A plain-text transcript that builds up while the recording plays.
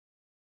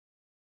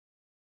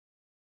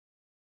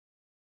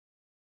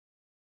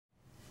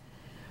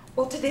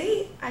Well,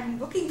 today I'm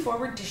looking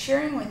forward to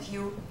sharing with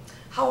you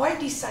how I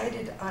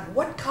decided on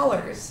what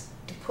colors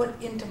to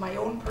put into my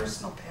own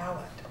personal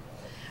palette.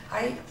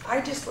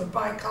 I just would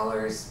buy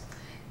colors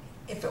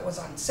if it was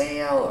on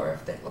sale or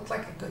if it looked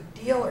like a good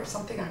deal or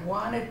something I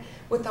wanted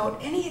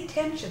without any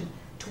attention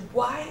to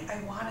why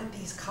I wanted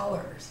these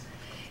colors.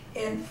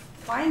 And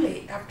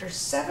finally, after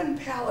 7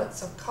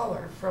 palettes of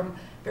color from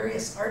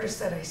various artists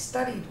that I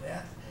studied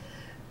with,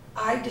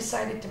 I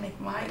decided to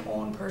make my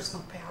own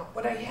personal palette.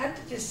 What I had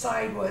to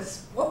decide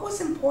was what was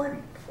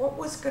important, what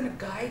was going to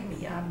guide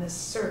me on this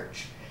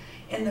search.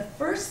 And the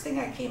first thing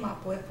I came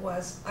up with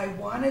was I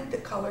wanted the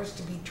colors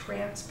to be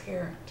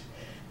transparent.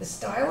 The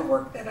style of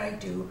work that I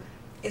do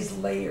is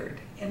layered.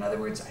 In other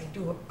words, I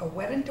do a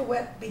wet into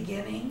wet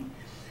beginning,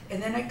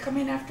 and then I come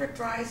in after it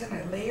dries and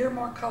I layer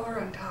more color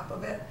on top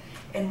of it,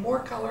 and more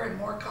color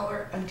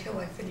until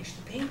I finish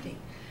the painting.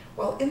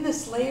 Well, in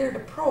this layered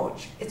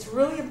approach, it's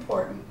really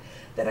important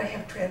that I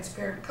have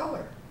transparent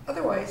color.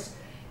 Otherwise,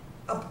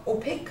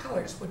 opaque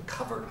colors would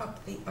cover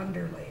up the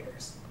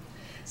underlayers.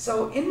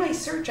 So in my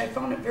search, I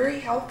found it very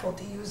helpful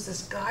to use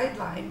this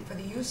guideline for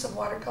the use of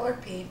watercolor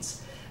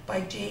paints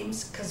by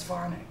James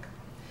Kazvanek.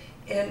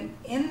 And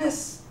in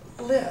this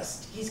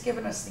list, he's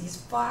given us these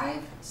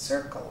 5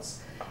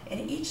 circles,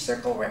 and each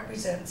circle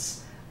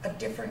represents a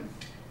different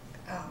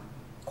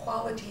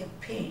quality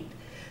of paint.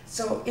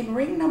 So in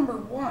ring number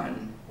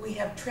 1, we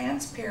have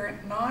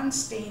transparent,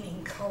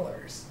 non-staining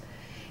colors.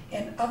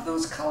 And of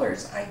those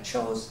colors, I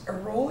chose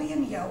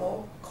Aurolian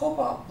Yellow,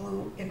 Cobalt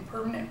Blue, and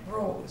Permanent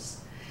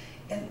Rose.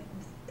 And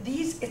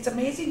these, it's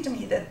amazing to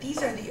me that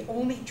these are the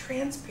only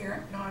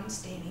transparent,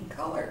 non-staining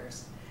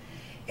colors.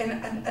 And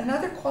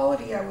another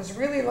quality I was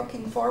really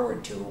looking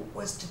forward to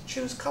was to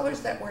choose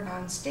colors that were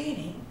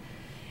non-staining,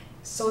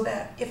 so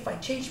that if I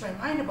change my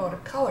mind about a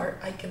color,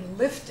 I can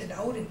lift it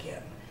out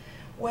again.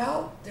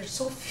 Well, there's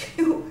so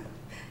few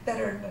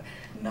that are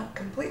not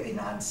completely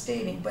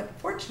non-staining, but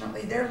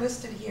fortunately they're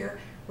listed here,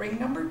 ring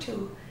number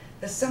 2,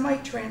 the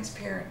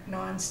semi-transparent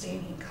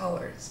non-staining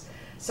colors.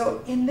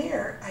 So in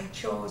there I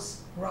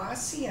chose raw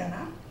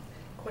sienna,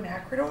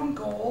 quinacridone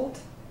gold,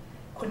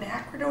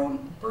 quinacridone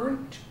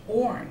burnt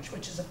orange,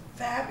 which is a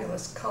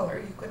fabulous color.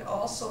 You could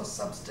also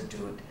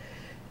substitute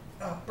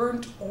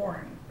burnt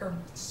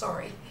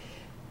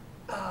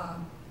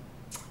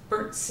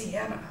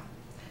sienna.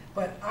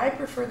 But I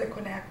prefer the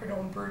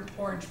quinacridone burnt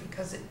orange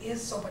because it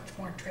is so much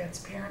more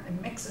transparent and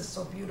mixes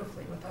so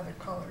beautifully with other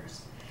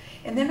colors.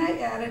 And then I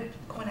added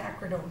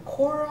quinacridone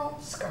coral,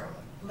 scarlet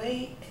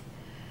lake,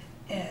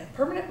 and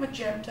permanent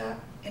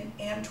magenta, and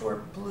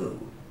Antwerp blue.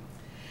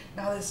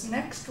 Now this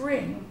next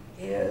ring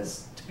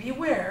is, to be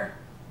aware,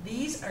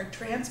 these are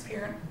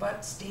transparent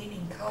but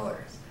staining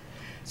colors.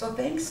 So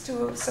thanks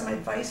to some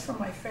advice from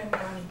my friend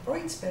Donnie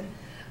Breutzman,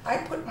 I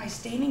put my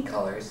staining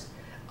colors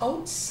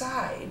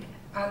outside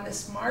on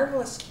this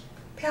marvelous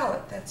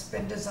palette that's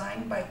been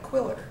designed by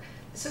Quiller.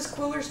 This is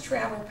Quiller's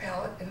travel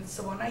palette, and it's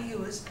the one I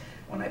use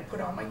when I put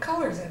all my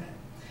colors in it.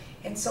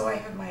 And so I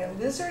have my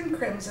alizarin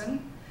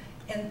crimson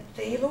and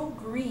phthalo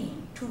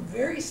green, 2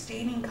 very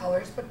staining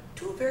colors, but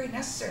 2 very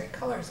necessary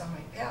colors on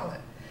my palette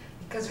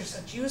because they're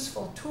such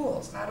useful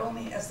tools, not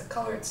only as the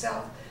color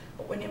itself,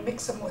 but when you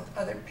mix them with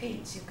other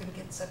paints, you can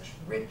get such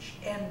rich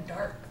and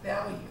dark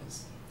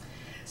values.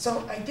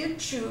 So I did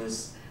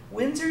choose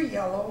Windsor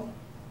yellow,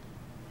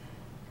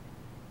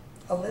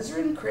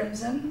 alizarin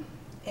crimson,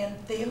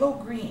 and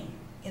phthalo green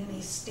in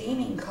these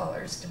staining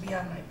colors to be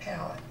on my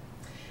palette.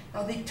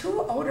 Now the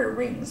 2 outer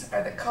rings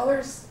are the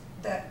colors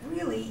that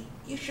really,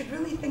 you should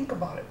really think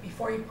about it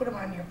before you put them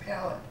on your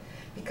palette,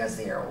 because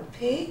they are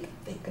opaque,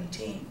 they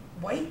contain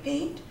white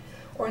paint,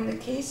 or in the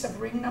case of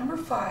ring number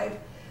 5,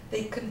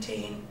 they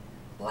contain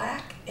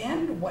black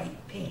and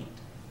white paint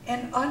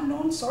and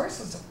unknown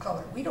sources of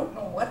color. We don't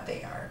know what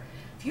they are.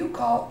 If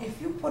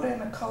you put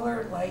in a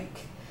color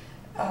like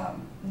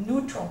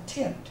neutral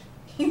tint,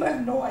 you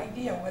have no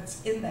idea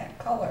what's in that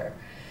color,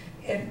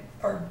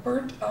 or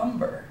burnt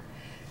umber,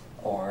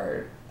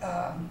 or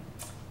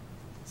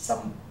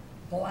some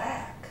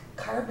black,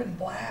 carbon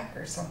black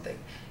or something.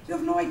 You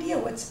have no idea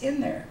what's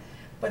in there.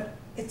 But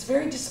it's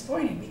very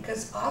disappointing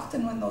because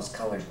often when those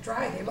colors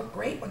dry, they look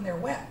great when they're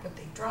wet, but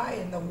they dry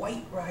and the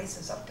white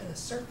rises up to the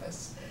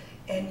surface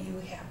and you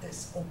have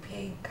this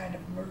opaque, kind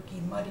of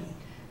murky, muddy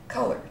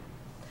color.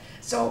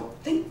 So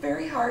think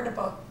very hard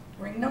about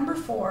ring number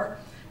 4.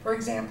 For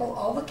example,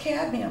 all the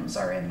cadmiums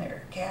are in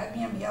there.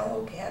 Cadmium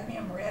yellow,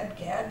 cadmium red,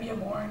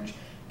 cadmium orange,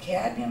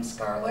 cadmium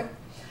scarlet.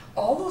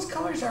 All those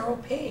colors are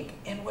opaque,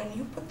 and when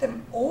you put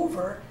them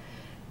over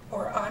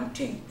or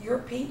onto your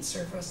paint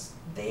surface,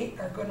 they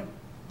are going to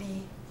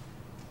be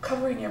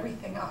covering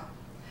everything up.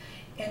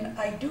 And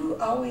I do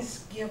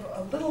always give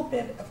a little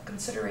bit of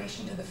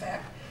consideration to the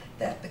fact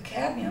that the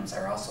cadmiums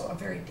are also a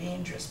very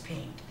dangerous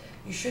paint.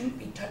 You shouldn't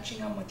be touching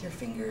them with your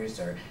fingers,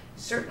 or you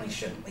certainly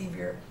shouldn't leave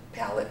your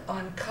palette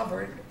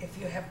uncovered if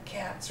you have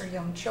cats or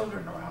young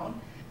children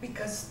around,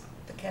 because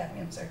the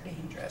cadmiums are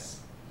dangerous.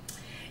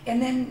 And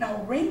then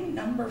now ring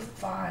number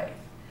 5.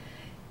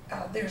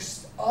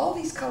 There's all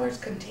these colors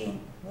contain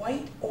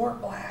white or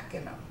black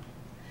in them.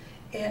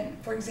 And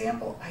for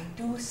example, I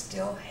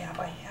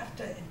have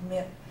to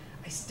admit,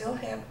 I still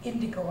have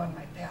indigo on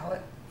my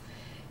palette.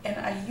 And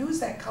I use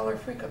that color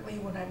frequently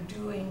when I'm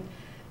doing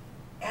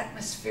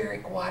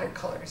atmospheric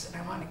watercolors and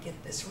I want to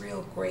get this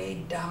real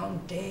grayed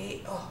down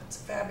day. Oh, it's a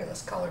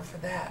fabulous color for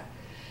that.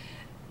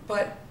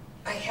 But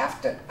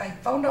I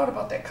found out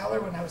about that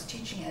color when I was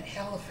teaching at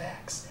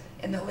Halifax,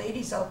 and the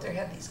ladies out there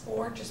had these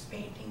gorgeous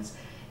paintings,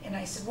 and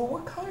I said, well,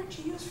 what color did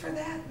you use for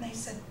that? And they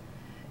said,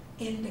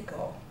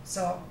 indigo.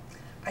 So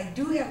I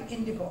do have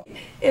indigo.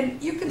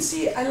 And you can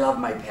see I love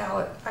my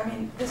palette. I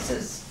mean, this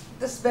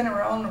has been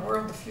around the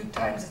world a few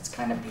times. It's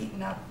kind of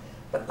beaten up,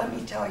 but let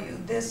me tell you,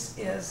 this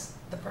is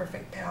the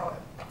perfect palette.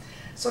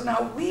 So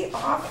now we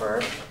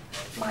offer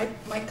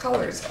my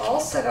colors all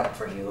set up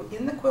for you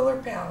in the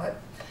Quiller palette,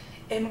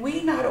 and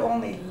we not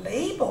only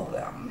label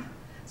them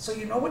so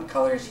you know what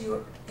colors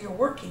you're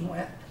working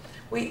with,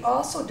 we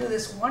also do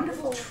this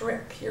wonderful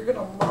trick. You're going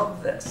to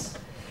love this.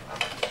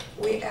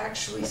 We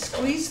actually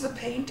squeeze the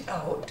paint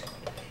out,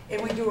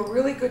 and we do a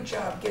really good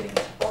job getting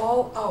it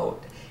all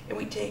out. And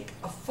we take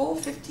a full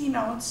 15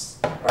 ounce,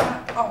 or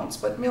not ounce,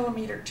 but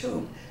millimeter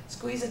tube,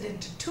 squeeze it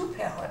into 2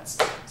 palettes.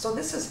 So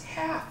this is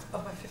half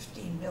of a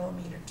 15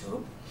 millimeter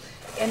tube.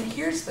 And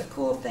here's the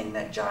cool thing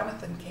that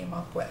Jonathan came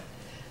up with.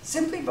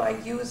 Simply by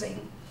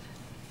using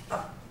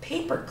a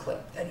paper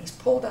clip that he's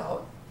pulled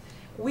out,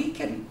 we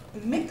can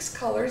mix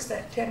colors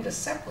that tend to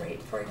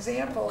separate. For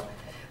example,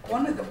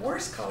 one of the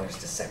worst colors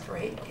to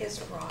separate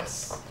is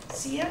Ross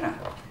Sienna.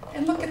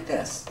 And look at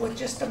this, with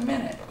just a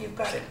minute, you've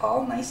got it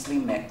all nicely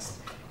mixed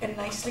and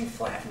nicely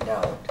flattened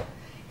out.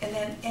 And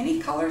then any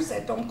colors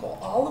that don't go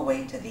all the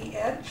way to the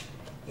edge,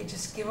 you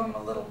just give them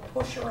a little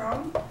push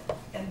around,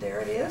 and there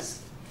it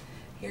is.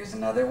 Here's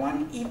another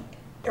one,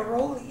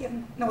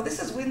 Aeolian, no, this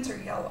is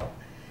Windsor Yellow,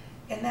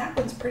 and that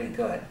one's pretty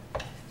good.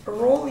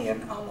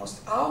 Aeolian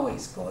almost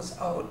always goes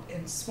out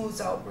and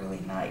smooths out really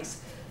nice,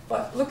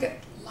 but look at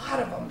a lot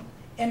of them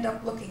end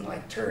up looking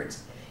like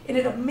turds. And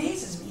it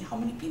amazes me how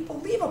many people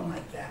leave them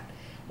like that.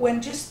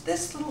 When just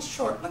this little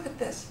short, look at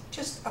this,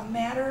 just a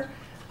matter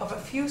of a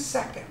few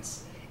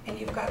seconds, and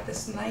you've got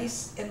this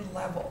nice and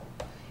level.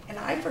 And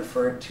I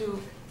prefer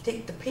to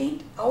take the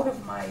paint out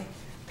of my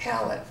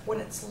palette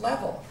when it's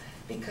level,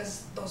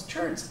 because those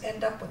turds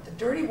end up with the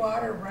dirty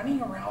water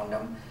running around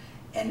them,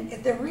 and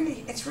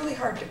it's really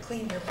hard to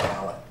clean your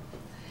palette.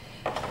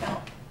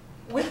 Now,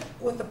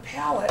 with a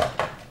palette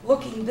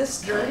looking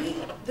this dirty,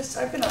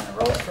 I've been on the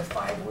road for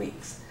 5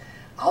 weeks.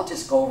 I'll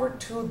just go over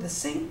to the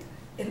sink,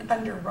 and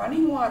under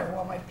running water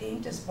while my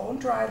paint is bone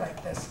dry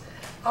like this,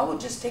 I will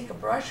just take a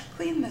brush,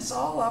 clean this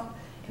all up,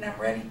 and I'm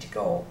ready to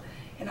go.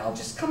 And I'll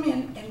just come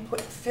in and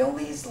fill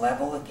these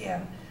level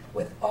again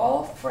with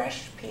all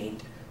fresh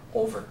paint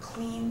over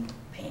clean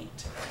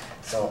paint.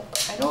 So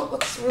I know it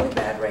looks really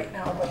bad right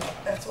now, but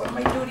that's one of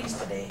my duties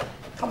today,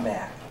 come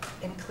back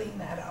and clean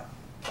that up.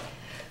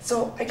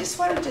 So I just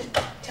wanted to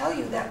tell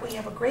you that we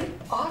have a great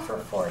offer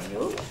for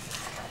you.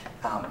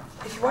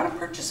 If you want to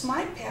purchase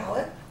my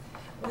palette,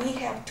 we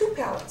have 2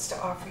 palettes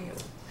to offer you.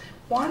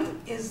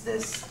 One is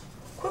this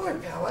Quiller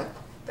palette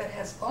that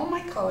has all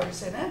my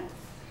colors in it,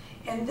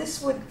 and this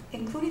would,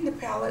 including the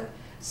palette,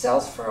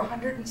 sells for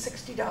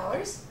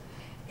 $160,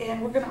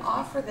 and we're going to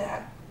offer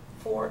that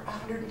for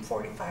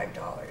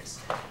 $145.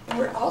 And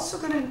we're also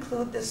going to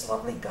include this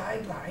lovely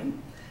guideline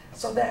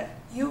so that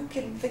you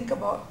can think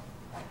about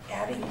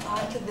adding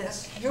onto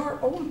this your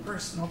own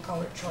personal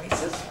color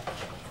choices.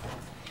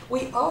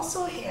 We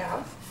also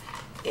have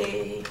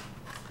a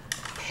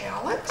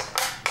palette,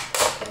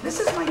 and this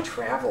is my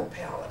travel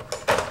palette.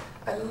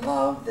 I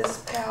love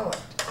this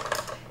palette,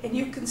 and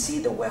you can see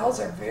the wells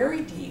are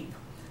very deep.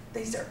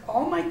 These are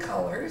all my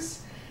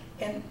colors,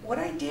 and what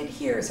I did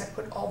here is I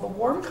put all the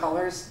warm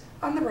colors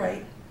on the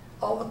right,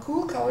 all the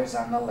cool colors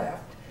on the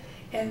left,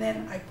 and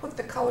then I put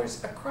the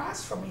colors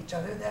across from each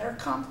other that are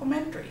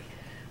complementary.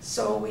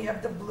 So we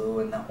have the blue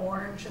and the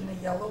orange and the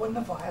yellow and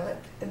the violet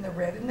and the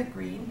red and the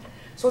green.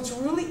 So it's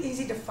really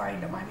easy to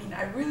find them. I mean,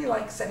 I really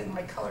like setting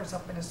my colors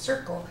up in a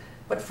circle,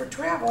 but for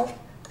travel,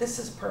 this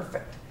is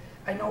perfect.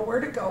 I know where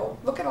to go.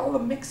 Look at all the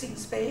mixing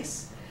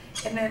space.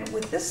 And then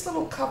with this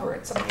little cover,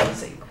 it's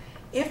amazing.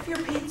 If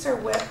your paints are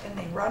wet and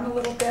they run a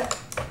little bit,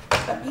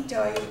 let me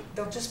tell you,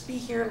 they'll just be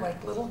here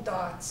like little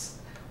dots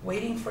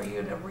waiting for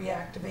you to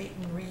reactivate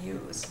and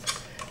reuse.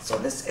 So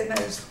this, and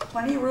there's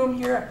plenty of room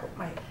here. I put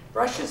my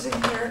brushes in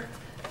here.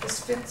 This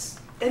fits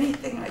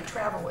anything I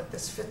travel with.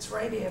 This fits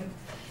right in.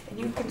 And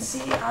you can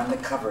see on the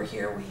cover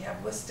here, we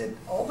have listed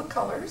all the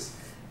colors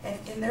and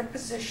in their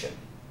position.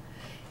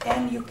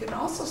 And you can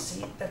also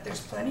see that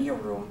there's plenty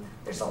of room.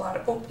 There's a lot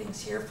of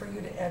openings here for you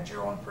to add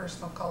your own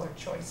personal color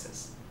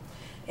choices.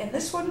 And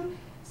this one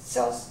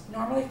sells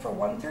normally for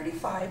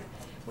 $135.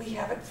 We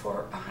have it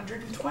for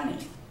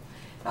 $120.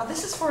 Now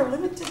this is for a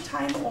limited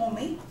time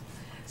only.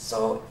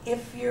 So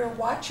if you're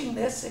watching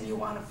this and you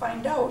want to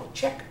find out,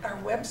 check our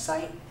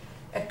website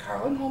at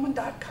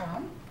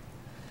karlynholman.com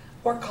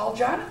or call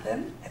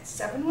Jonathan at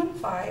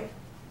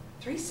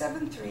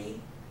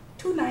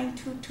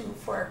 715-373-2922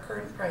 for our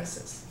current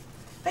prices.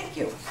 Thank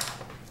you.